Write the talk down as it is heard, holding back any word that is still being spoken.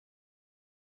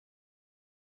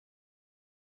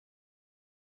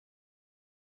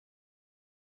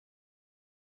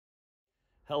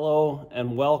Hello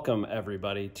and welcome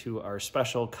everybody to our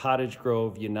special Cottage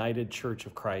Grove United Church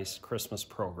of Christ Christmas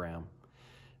program.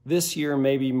 This year,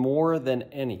 maybe more than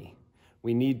any,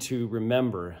 we need to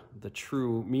remember the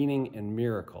true meaning and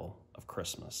miracle of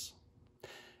Christmas.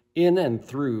 In and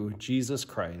through Jesus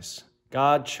Christ,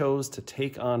 God chose to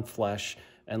take on flesh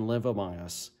and live among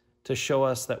us to show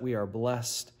us that we are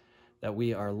blessed, that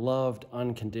we are loved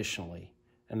unconditionally,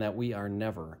 and that we are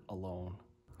never alone.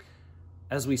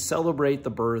 As we celebrate the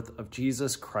birth of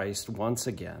Jesus Christ once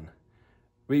again,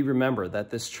 we remember that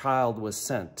this child was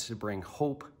sent to bring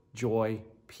hope, joy,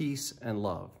 peace, and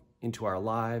love into our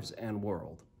lives and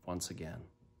world once again.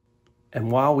 And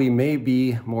while we may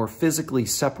be more physically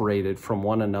separated from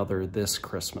one another this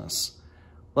Christmas,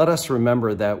 let us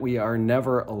remember that we are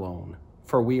never alone,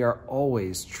 for we are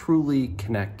always truly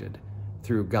connected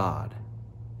through God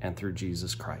and through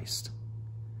Jesus Christ.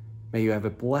 May you have a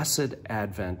blessed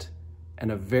Advent and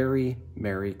a very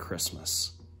Merry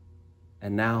Christmas.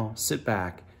 And now sit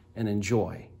back and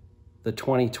enjoy the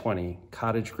 2020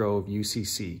 Cottage Grove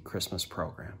UCC Christmas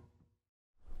program.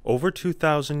 Over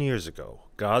 2,000 years ago,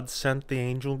 God sent the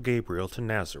angel Gabriel to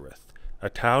Nazareth, a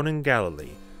town in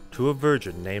Galilee, to a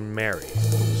virgin named Mary,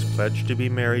 who was pledged to be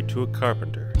married to a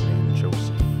carpenter named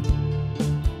Joseph.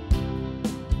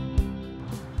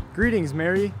 Greetings,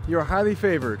 Mary. You are highly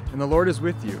favored, and the Lord is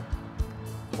with you.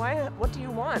 Why? What do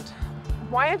you want?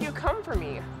 Why have you come for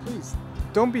me? Please,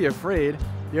 don't be afraid.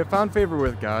 You have found favor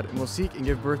with God and will seek and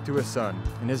give birth to a son,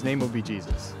 and his name will be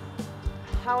Jesus.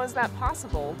 How is that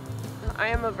possible? I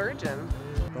am a virgin.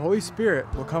 The Holy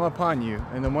Spirit will come upon you,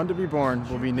 and the one to be born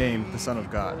will be named the Son of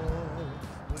God.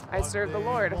 I serve the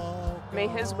Lord. May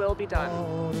his will be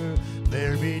done.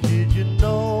 Mary, did you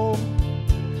know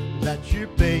that your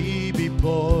baby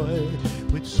boy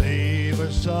would save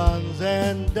our sons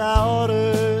and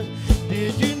daughters?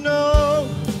 Did you know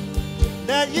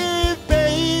that your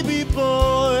baby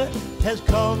boy has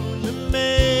come to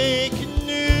make you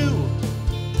new?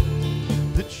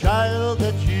 The child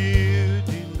that you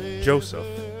delivered. Joseph,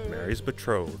 Mary's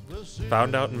betrothed,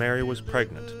 found out Mary was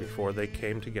pregnant before they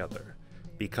came together.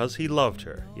 Because he loved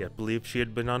her, yet believed she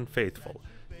had been unfaithful,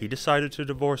 he decided to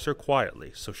divorce her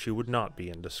quietly so she would not be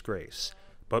in disgrace.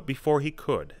 But before he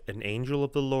could, an angel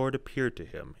of the Lord appeared to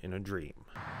him in a dream.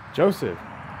 Joseph,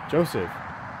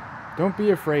 don't be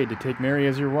afraid to take Mary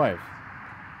as your wife.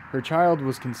 Her child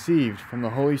was conceived from the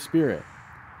Holy Spirit.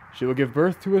 She will give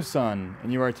birth to a son,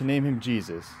 and you are to name him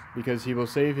Jesus, because he will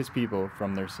save his people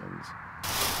from their sins.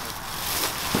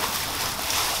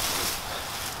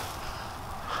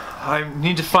 I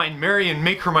need to find Mary and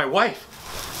make her my wife.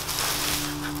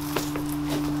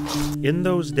 In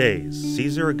those days,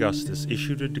 Caesar Augustus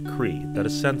issued a decree that a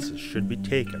census should be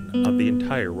taken of the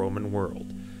entire Roman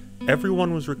world.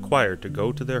 Everyone was required to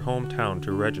go to their hometown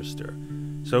to register.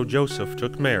 So Joseph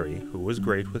took Mary, who was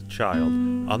great with child,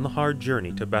 on the hard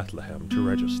journey to Bethlehem to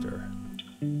register.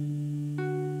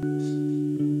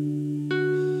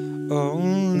 Oh,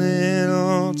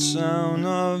 little town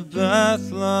of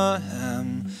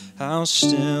Bethlehem, how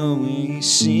still we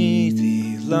see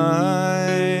thee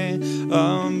lie.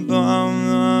 Above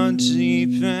the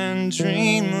deep and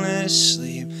dreamless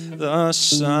sleep, the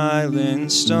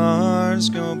silent stars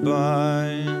go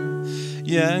by.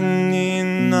 Yet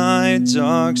in thy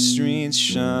dark streets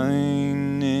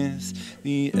shineth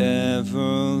the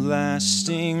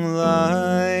everlasting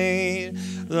light.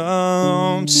 The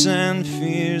hopes and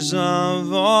fears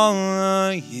of all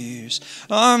the years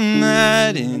are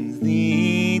met in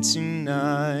thee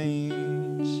tonight.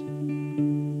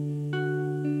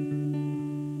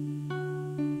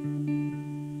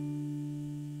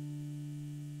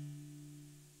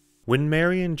 When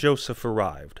Mary and Joseph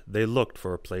arrived, they looked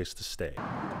for a place to stay.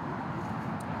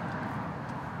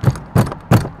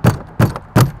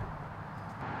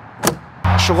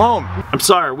 Shalom. I'm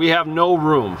sorry, we have no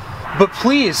room. But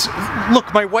please,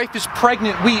 look, my wife is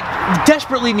pregnant. We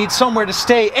desperately need somewhere to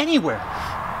stay, anywhere.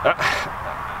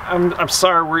 I'm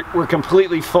sorry, we're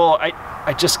completely full.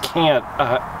 I just can't.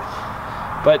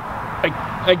 But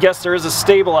I guess there is a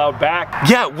stable out back.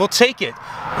 Yeah, we'll take it.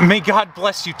 May God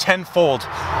bless you tenfold.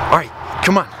 All right,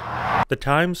 come on. The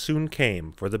time soon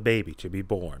came for the baby to be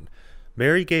born.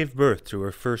 Mary gave birth to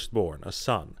her firstborn, a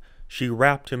son. She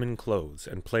wrapped him in clothes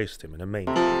and placed him in a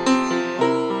manger.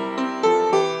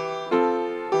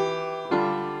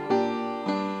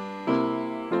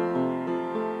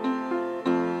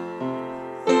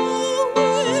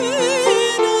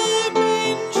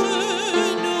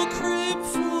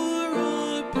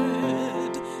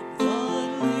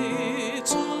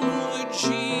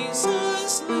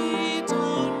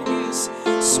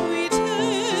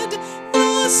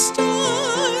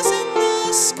 Stars in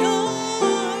the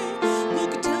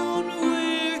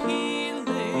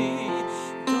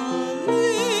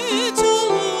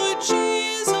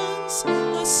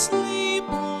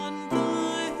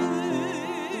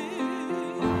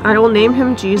I will name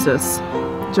him Jesus,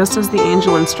 just as the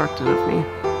angel instructed of me.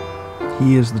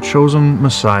 He is the chosen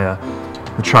Messiah,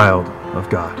 the child of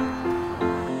God.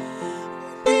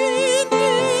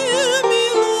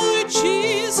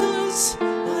 Jesus,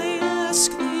 I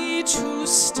ask thee to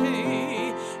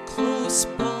stay close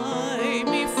by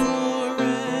me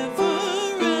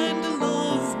forever and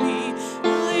love me,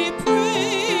 I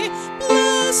pray.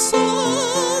 Bless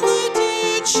all the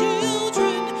dear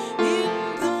children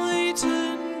in thy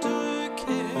tender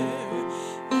care,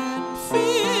 and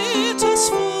fit us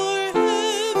for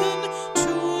heaven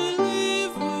to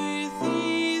live with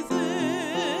thee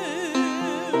there.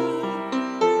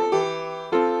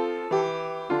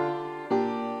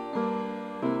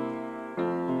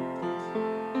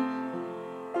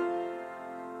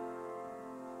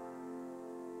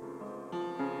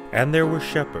 And there were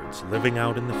shepherds living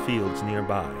out in the fields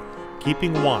nearby,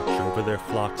 keeping watch over their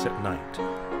flocks at night.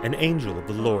 An angel of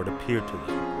the Lord appeared to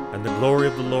them, and the glory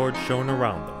of the Lord shone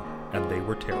around them, and they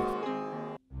were terrified.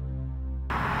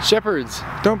 Shepherds,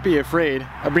 don't be afraid.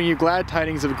 I bring you glad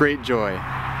tidings of great joy.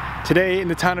 Today, in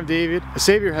the town of David, a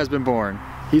Savior has been born.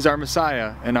 He's our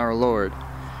Messiah and our Lord.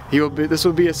 This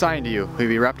will be a sign to you. He'll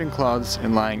be wrapped in cloths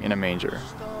and lying in a manger.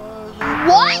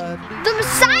 What? The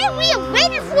Messiah we have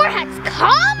waited for has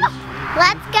come?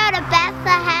 Let's go to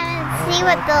Bethlehem and see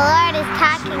what the Lord is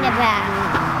talking about.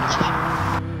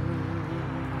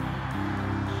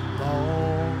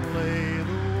 Long lay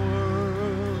the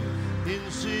world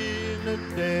in sin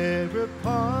and never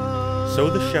part. So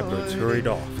the shepherds hurried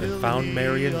off and found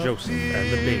Mary and Joseph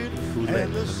and the baby who lay in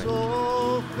And the the manger.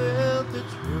 soul felt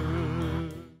its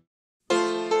hurt.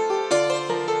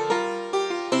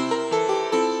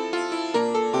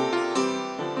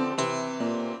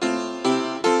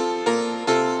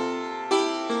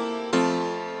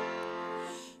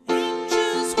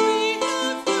 Angels we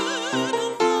have heard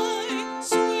on high,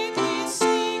 sweetly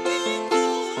singing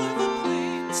o'er the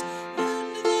plains,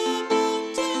 and the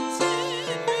mountains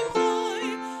in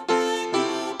reply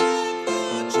echo back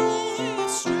the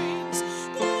joyous strains.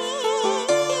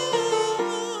 Gloria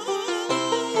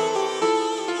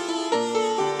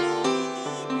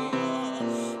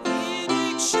in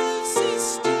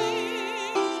excelsis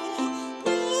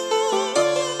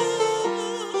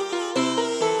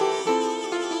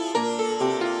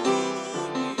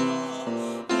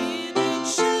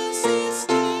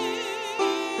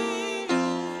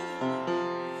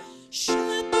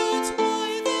Shepherds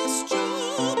by this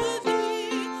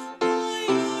jubilee, by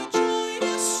your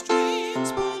joyous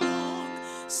strains belong.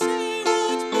 Say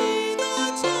what may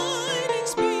the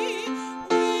tidings be,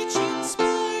 which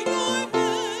inspire your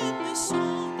heavenly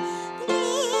song.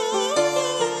 Gloria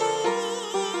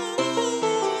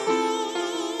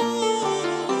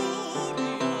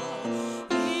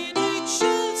in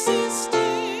excelsis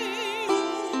in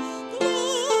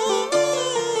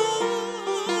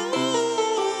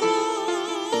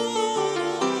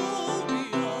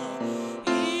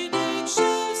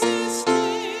excelsis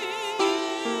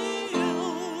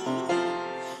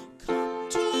Come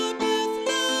to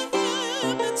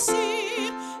Bethlehem and see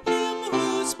him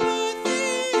whose birth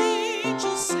the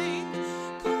angels sing.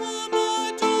 Come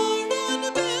adore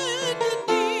on bended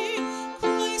knee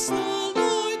Christ the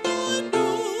Lord, the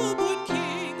newborn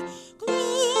King.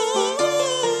 Gloria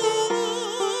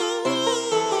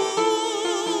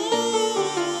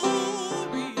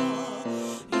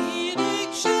in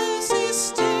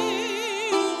excelsis Gloria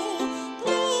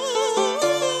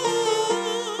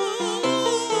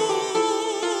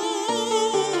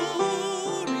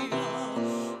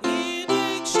in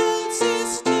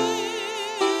excelsis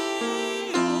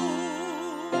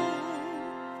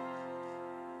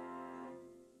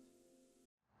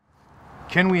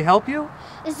Can we help you?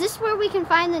 Is this where we can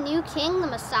find the new king, the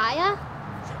Messiah?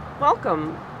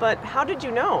 Welcome, but how did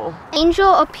you know?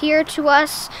 Angel appeared to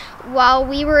us while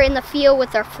we were in the field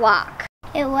with our flock.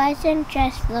 It wasn't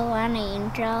just the one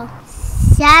angel.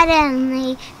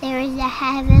 Suddenly, there was a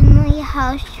heavenly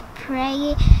host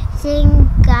praising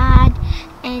God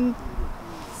and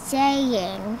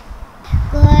saying,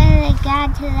 "Glory to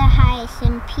God to the highest,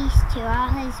 and peace to all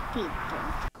his people."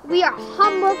 We are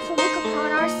humbled to look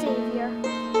upon our Savior.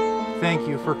 Thank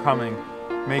you for coming.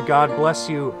 May God bless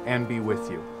you and be with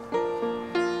you.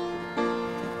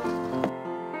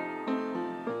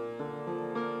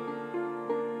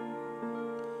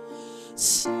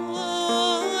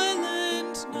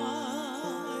 Silent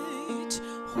night,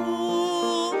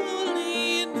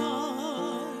 holy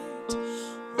night,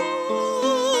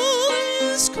 all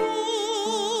is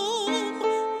calm,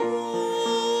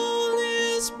 all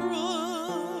is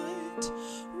bright,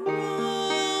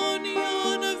 round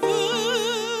yon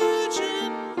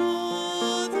virgin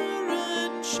mother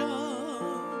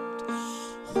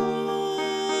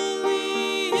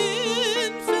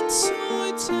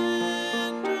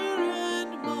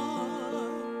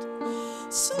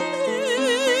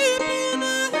Sleep in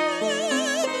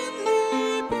heavenly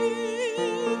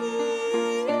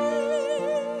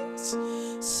peace.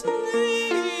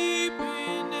 Sleep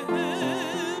in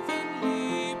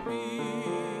heavenly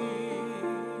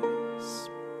peace.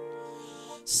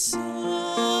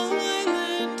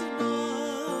 Silent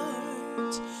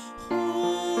night,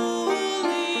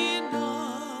 holy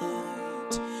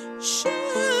night,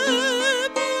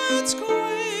 shepherds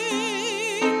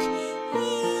quake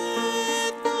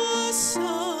at the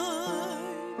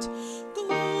sight,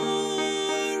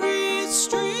 glory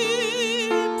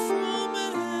stream from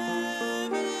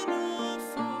heaven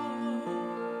afar,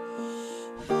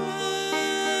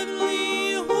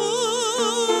 heavenly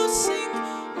hosts sing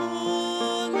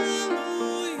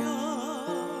Hallelujah.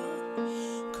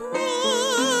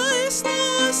 Christ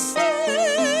the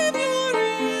Savior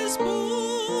is born.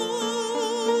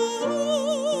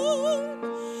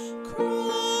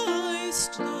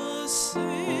 Christ the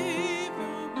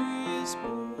Savior is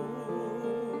born.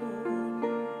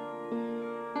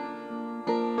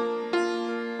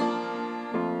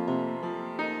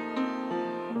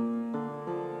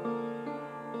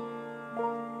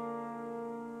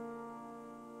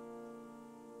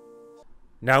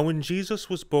 Now when Jesus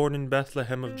was born in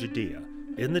Bethlehem of Judea,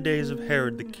 in the days of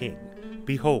Herod the king,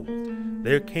 behold,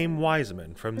 there came wise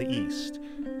men from the east.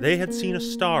 They had seen a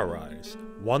star rise,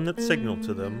 one that signaled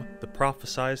to them the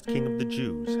prophesied King of the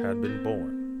Jews had been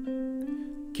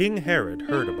born. King Herod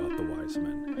heard about the wise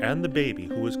men, and the baby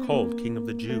who was called King of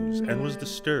the Jews, and was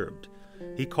disturbed.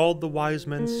 He called the wise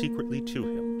men secretly to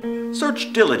him.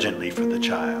 Search diligently for the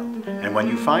child, and when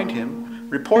you find him,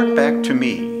 report back to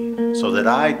me, so that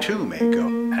I too may go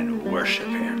and worship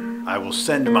him. I will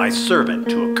send my servant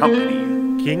to accompany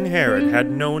you. King Herod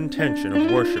had no intention of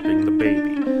worshiping the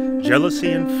baby.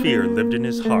 Jealousy and fear lived in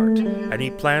his heart, and he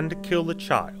planned to kill the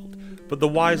child. But the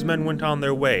wise men went on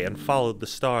their way and followed the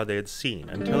star they had seen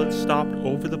until it stopped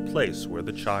over the place where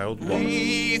the child was.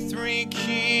 We three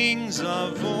kings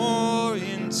of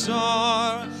Orient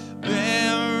are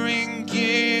bearing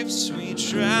gifts. We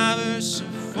traverse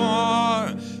afar,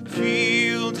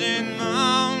 field and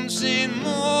mountain,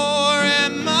 moor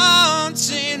and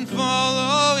mountain,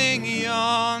 following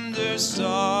yonder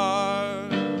star.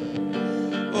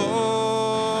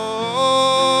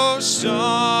 Oh,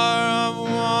 star of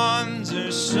wonder,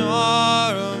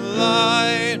 star of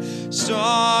light,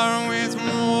 star with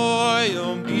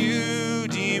royal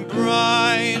beauty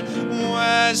bright,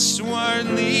 westward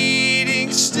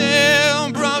leading,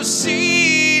 still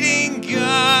proceeding,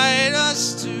 guide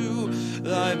us to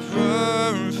thy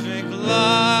perfect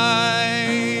light.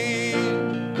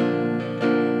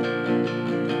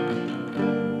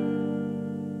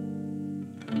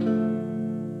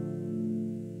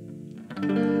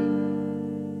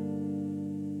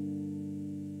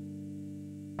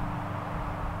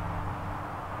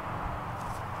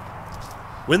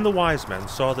 When the wise men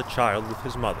saw the child with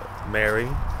his mother, Mary,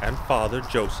 and father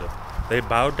Joseph, they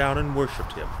bowed down and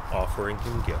worshipped him, offering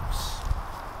him gifts.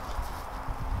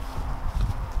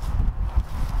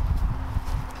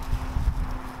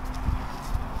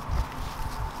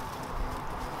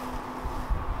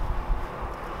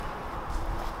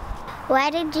 Why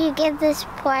did you give this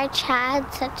poor child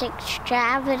such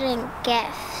extravagant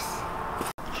gifts?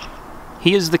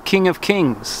 He is the King of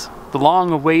Kings, the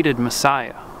long-awaited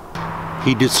Messiah.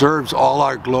 He deserves all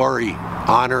our glory,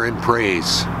 honor, and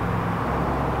praise.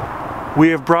 We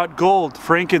have brought gold,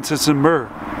 frankincense, and myrrh,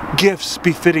 gifts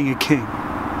befitting a king.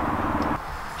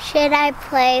 Should I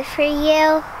pray for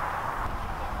you?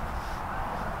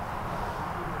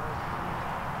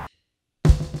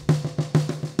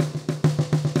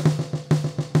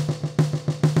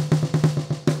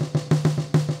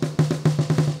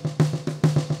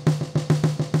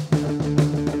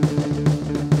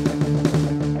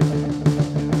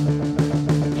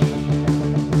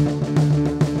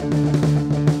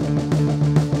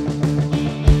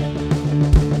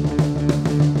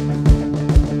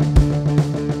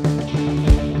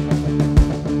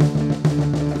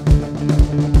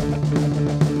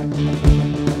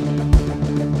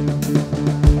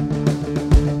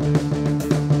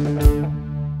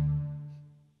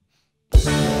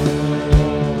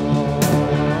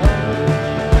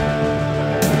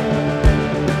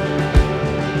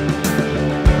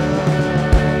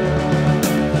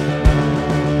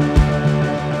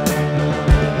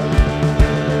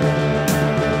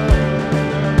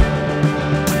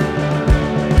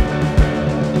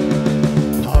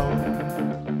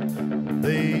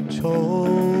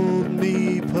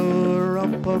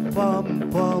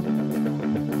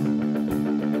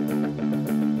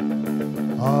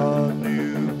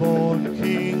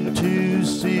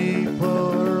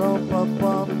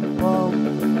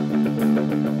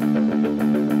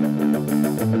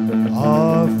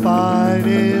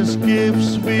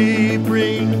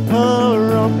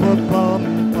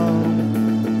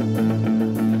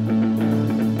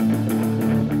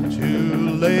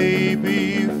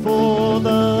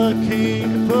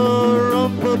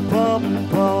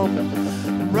 rum-pa-pum-pum,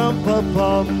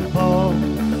 rum-pa-pum-pum,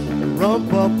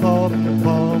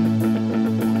 rum-pa-pum-pum.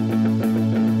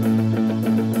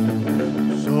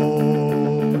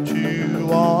 So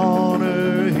to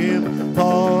honor him,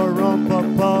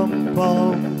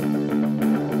 pa-rum-pa-pum-pum,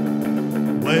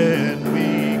 when we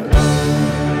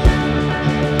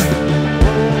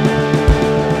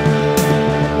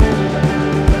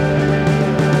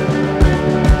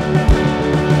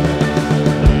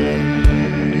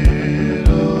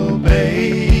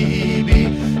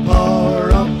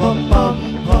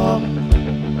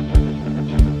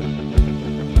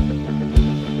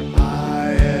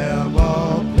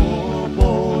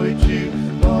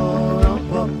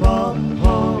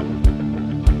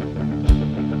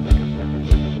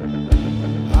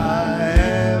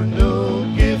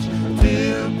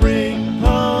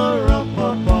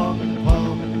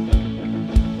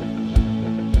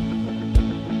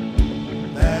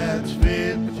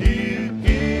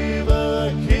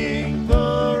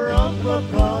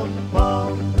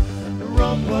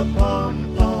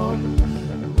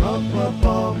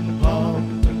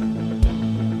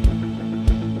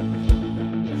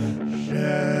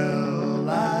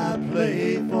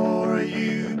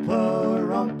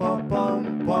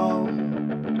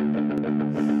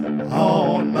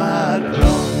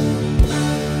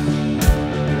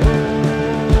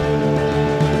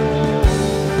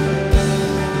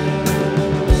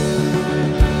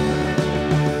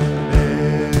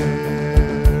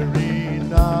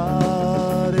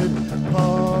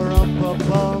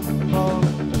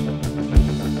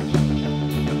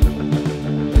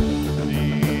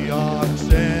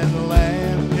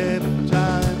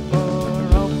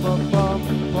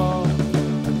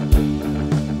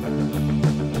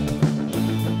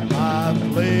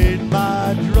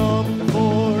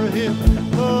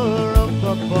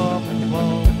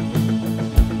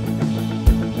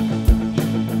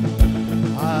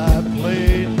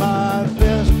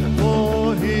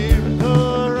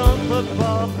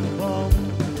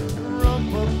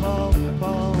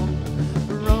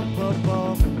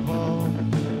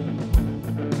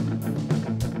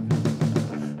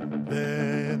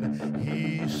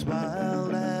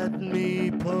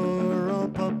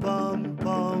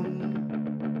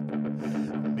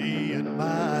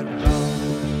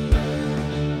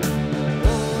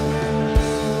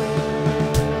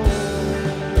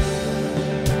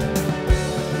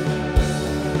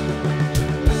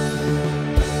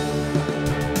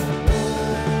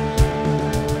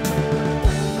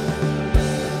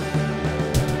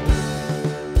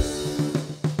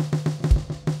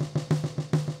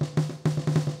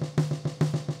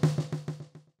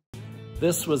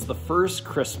This was the first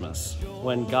Christmas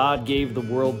when God gave the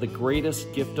world the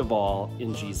greatest gift of all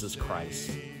in Jesus Christ.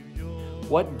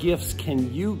 What gifts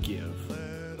can you give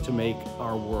to make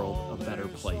our world a better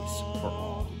place for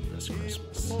all this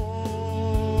Christmas?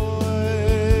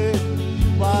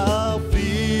 Wow.